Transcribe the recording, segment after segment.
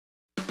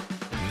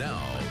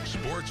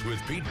Sports with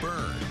Pete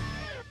Byrne.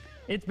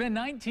 It's been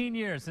 19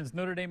 years since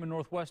Notre Dame and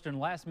Northwestern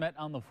last met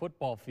on the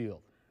football field.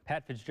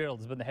 Pat Fitzgerald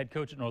has been the head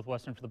coach at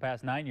Northwestern for the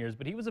past 9 years,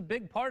 but he was a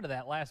big part of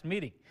that last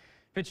meeting.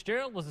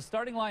 Fitzgerald was a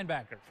starting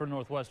linebacker for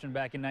Northwestern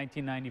back in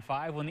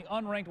 1995 when the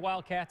unranked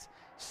Wildcats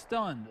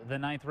stunned the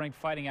 9th-ranked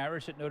Fighting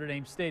Irish at Notre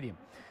Dame Stadium.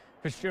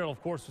 Fitzgerald,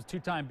 of course, was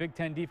two-time Big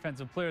Ten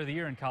Defensive Player of the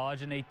Year in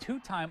college and a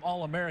two-time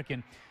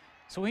All-American,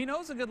 so he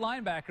knows a good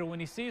linebacker when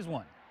he sees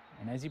one.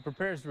 And as he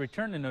prepares to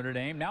return to Notre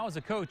Dame, now as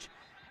a coach,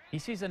 he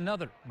sees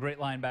another great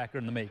linebacker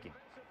in the making.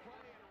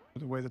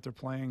 The way that they're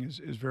playing is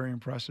very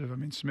impressive. I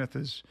mean, Smith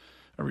is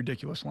a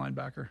ridiculous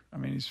linebacker. I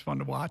mean, he's fun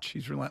to watch.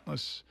 He's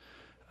relentless.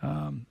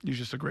 He's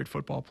just a great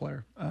football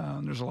player.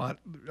 There's a lot,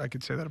 I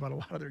could say that about a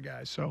lot of their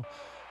guys. So,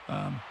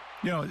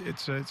 you know,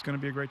 it's going to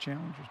be a great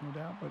challenge, there's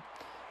no doubt. But,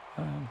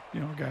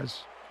 you know,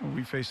 guys,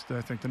 we faced,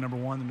 I think, the number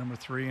 1, the number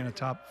 3, and a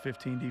top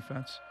 15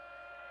 defense.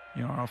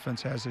 You know, our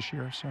offense has this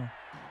year. So,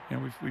 you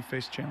know, we've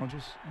faced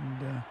challenges,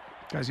 and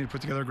guys need to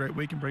put together a great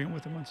week and bring it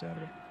with them on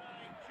Saturday.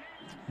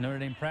 Notre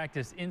Dame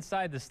practice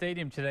inside the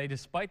stadium today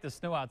despite the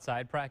snow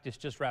outside. Practice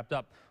just wrapped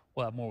up.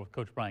 We'll have more with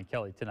Coach Brian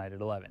Kelly tonight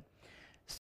at 11.